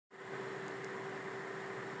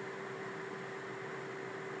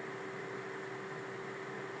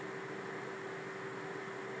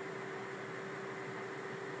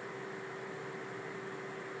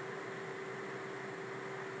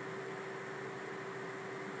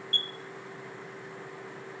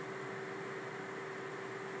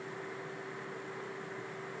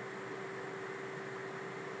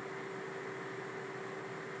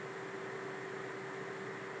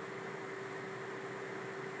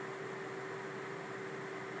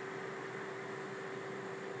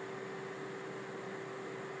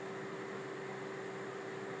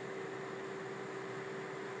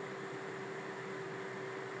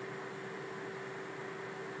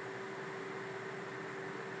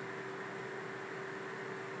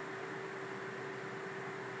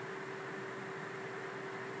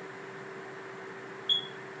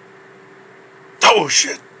Oh,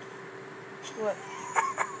 shit. What?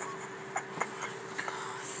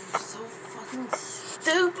 You're so fucking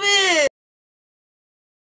stupid.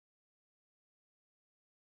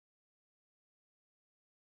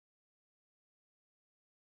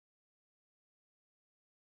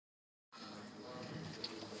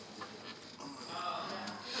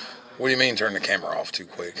 What do you mean turn the camera off too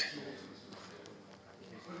quick?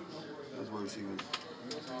 That's where she was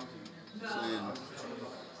saying,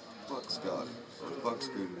 fuck Scott, or fuck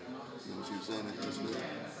Scooter. You know, she was saying it just now.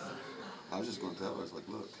 I was just going to tell her, I was like,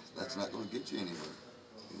 look, that's not going to get you anywhere.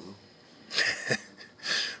 You know?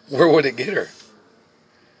 Where would it get her?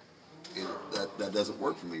 That doesn't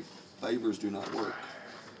work for me. Favors do not work.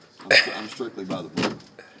 I'm strictly by the book.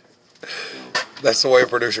 So, that's the way a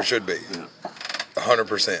producer should be. Yeah.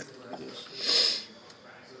 100%.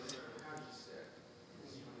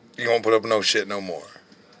 You won't put up no shit no more.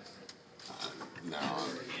 No.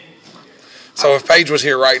 So if Paige was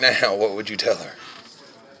here right now, what would you tell her?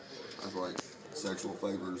 I was like, sexual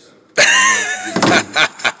favors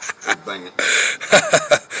advance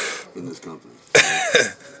in this company.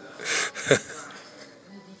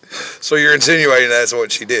 So you're insinuating that's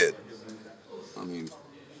what she did? I mean,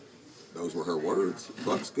 those were her words.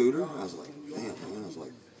 Fuck Scooter. I was like, damn, man. I was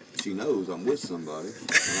like, she knows I'm with somebody,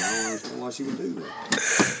 and I don't understand why she would do that.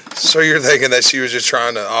 So you're thinking that she was just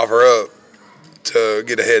trying to offer up to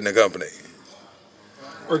get ahead in the company?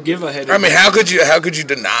 Or give a head. I mean, how could you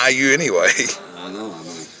deny you anyway? I know.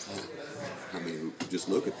 I mean, just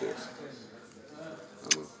look at this.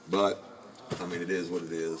 But I mean, it is what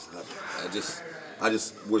it is. I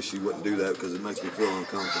just wish she wouldn't do that because it makes me feel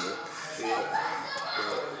uncomfortable.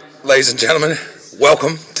 Ladies and gentlemen,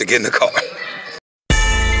 welcome to Get in the Car.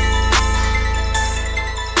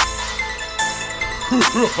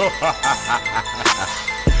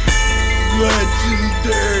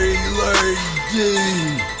 Legendary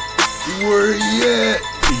lady, where you at?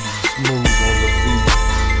 Smooth on the beat.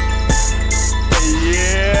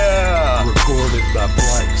 Yeah. Recorded by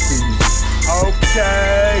Black Season.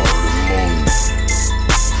 Okay.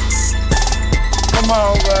 Come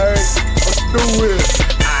on, Larry. Let's do it.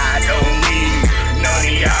 I don't need none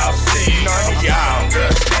of y'all see. None of y'all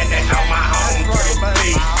just standing on my own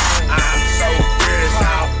feet. I'm so pissed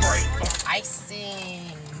I'll break. I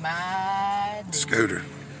sing my day. Scooter,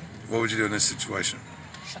 what would you do in this situation?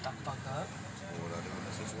 Shut the fuck up. What would I do in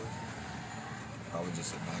this situation? I would just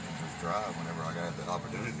sit back and just drive whenever I got the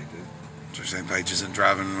opportunity to. So you're saying Paige isn't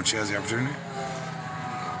driving when she has the opportunity?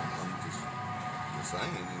 I'm just saying,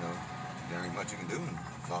 you know, there ain't much you can do in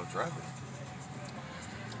a lot of traffic.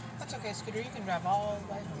 That's okay, Scooter. You can drive all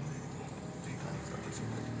the way home. Gee, thanks, I appreciate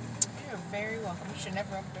it. You're very welcome. You should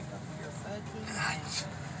never ever pick up your fucking man.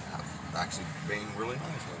 I'm actually being really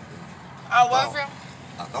nice with you. Oh, was you?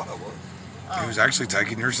 I thought I was. He was actually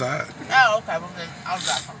taking your side. Oh, okay. Well, then I'll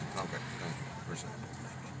drive home. Okay, thank you. Appreciate it.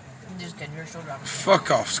 I'm just kidding. You're still driving.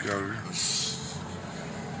 Fuck off, Scooter.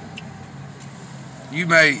 You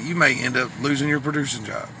may end up losing your producing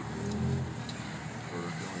job. We're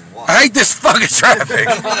doing what? I hate this fucking traffic.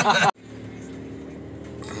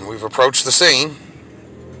 We've approached the scene.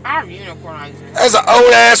 I have unicorn eyes in. That's an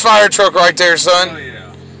old ass fire truck right there, son. Oh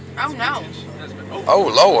yeah. Oh, no. Oh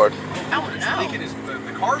Lord. Oh, no.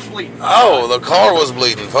 The car's bleeding. Oh, the car was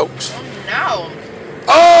bleeding, folks. Oh, no.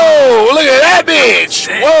 Oh, look at that bitch.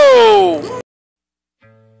 Whoa.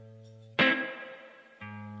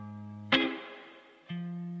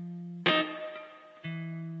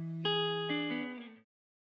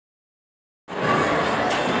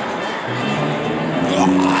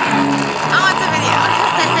 Oh, it's a video.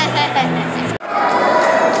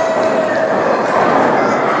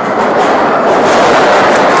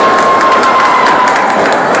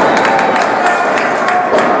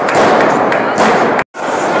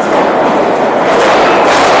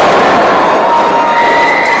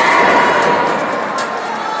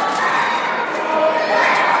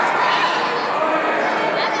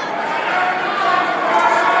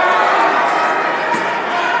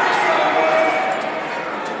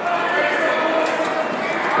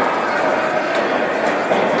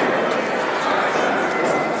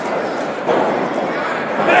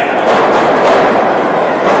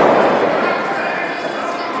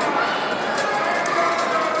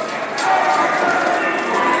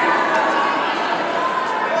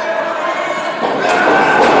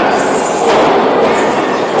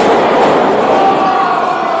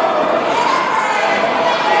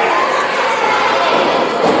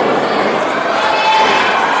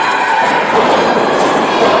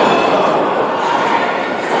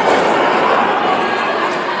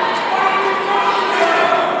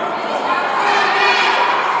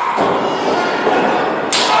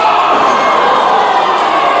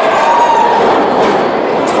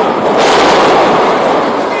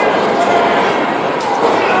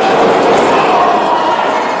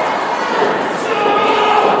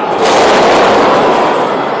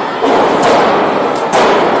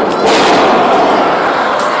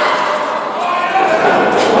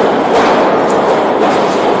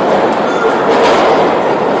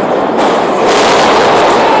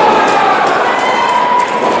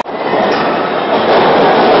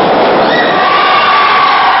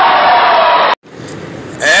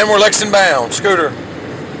 And we're Lexington bound. Scooter,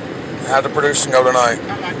 how'd the producing go tonight?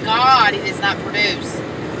 Oh my God, he does not produce.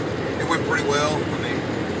 It went pretty well. I mean,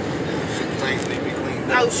 things need to be cleaned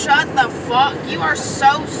up. Oh, shut the fuck. You are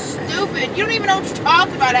so stupid. You don't even know what you're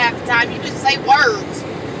talking about half the time. You just say words.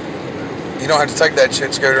 You don't have to take that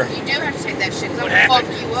shit, Scooter. You do have to take that shit because What I'm going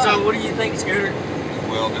to happened? fuck you up. So what do you think, Scooter?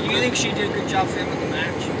 Well, Do you think she did a good job filming the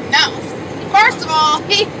match? No. First of all,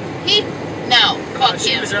 no. Fuck She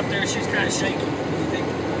him. was up there, she was kind of shaky. Do you think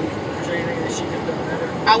there's anything that she could have done better?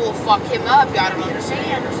 I will fuck him up. Y'all don't Get a sand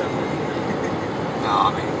understand. or something? no,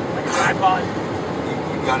 I mean, Like a tripod?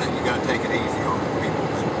 you gotta take it easy on people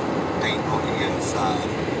that ain't on the inside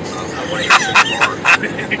of the bar.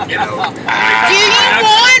 You know, Do you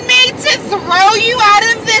want me to throw you out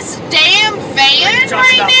of this damn van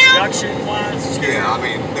right now? Production-wise? yeah, I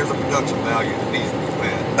mean, there's a production value that needs to be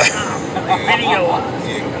met. Video-wise?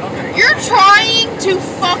 Yeah. Okay. You're trying to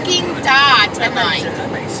fucking die tonight.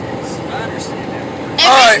 That makes sense. I understand that. If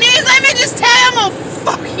All right. it needs, let me just tell him I'll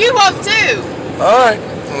fuck you up too. All right,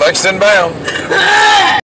 Lexington bound.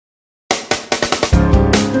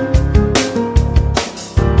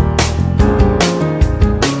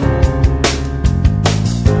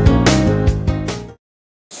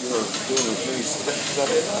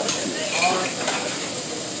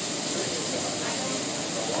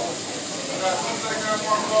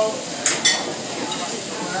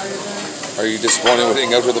 Are you disappointed we didn't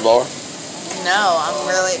go to the bar? No, I'm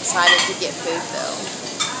really excited to get food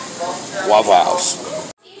though. Waffle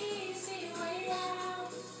House.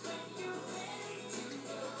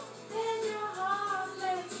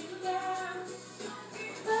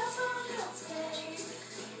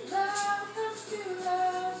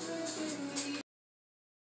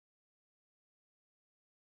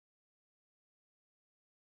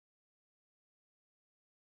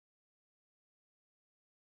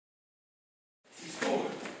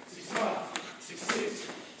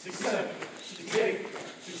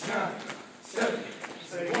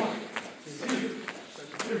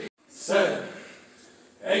 Seven,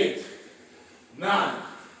 8, 9,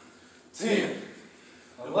 10,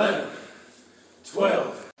 11,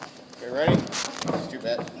 12. Okay, ready? Let's do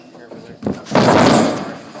that. Careful there.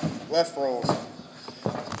 Left rolls.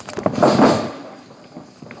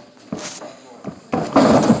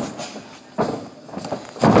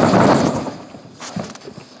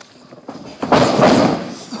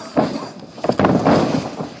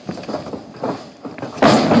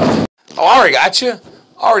 Oh, I already got you.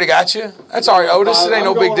 Already got you. That's all right, Otis. It ain't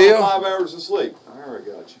no big deal. 5 hours of sleep. I already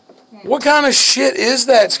got you. What kind of shit is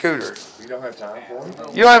that, Scooter? You don't have time for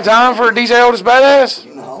it? You don't have time for a DJ Otis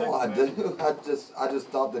Badass? No, I do. I just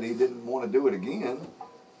thought that he didn't want to do it again.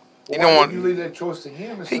 You don't want. You leave that choice to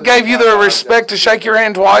him. He gave you the respect to shake your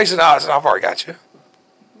hand twice, and I said, I've already got you.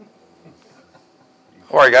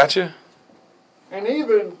 I've already got you. And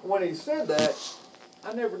even when he said that,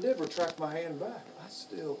 I never did retract my hand back. I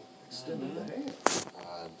still extended the hand.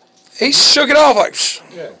 He shook it off like, psh.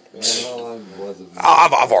 Yeah. No, I wasn't.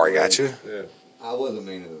 I've already got you. Yeah. I wasn't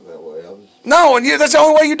meaning it that way. I was No, and that's the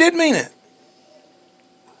only way you did mean it.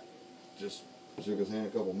 just shook his hand a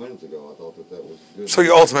couple minutes ago. I thought that was good. So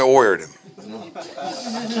you Ultimate Warriored him. No.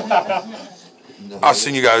 No. I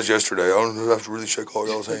seen you guys yesterday. I don't have to really shake all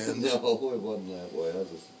y'all's hands. No, it wasn't that way. I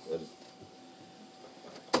just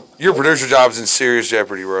Your producer job's in serious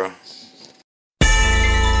jeopardy, bro.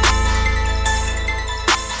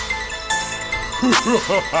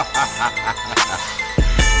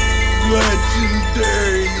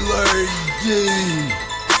 Legendary Lady,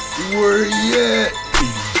 where you at?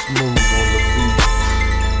 Smooth on the beat.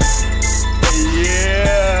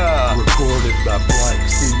 Yeah. Recorded by Black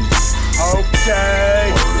Season.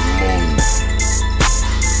 Okay.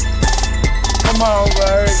 Come on,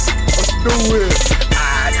 babe. Let's do it.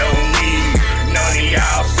 I don't need none of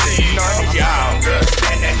y'all see. None of y'all just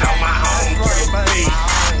standing on my own 2 feet.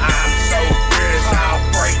 I'm so good, I'll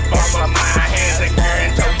break both of my hands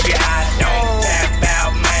again. Told you I don't tap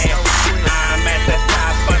out, man. I'm at the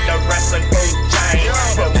top of the wrestling food chain.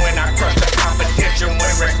 But when I crush the competition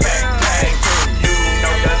with respect came, you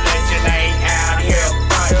know the legend ain't out here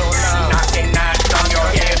fighting. Knocking knots on your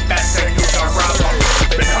head faster you can rumble.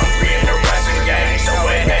 Been hungry in the wrestling game, so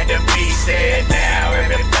it had to be said. Now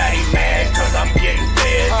everybody mad cause I'm getting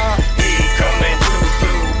fed. He coming to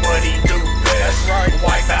do what he do best.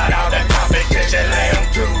 Wipe out all the competition, lay him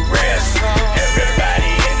to rest.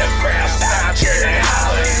 Everybody in the crowd style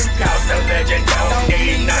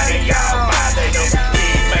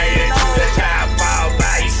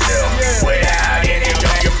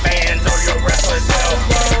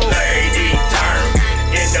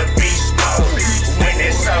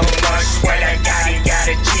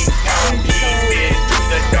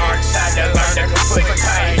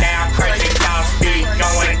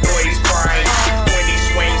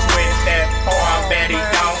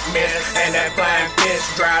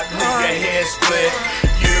split.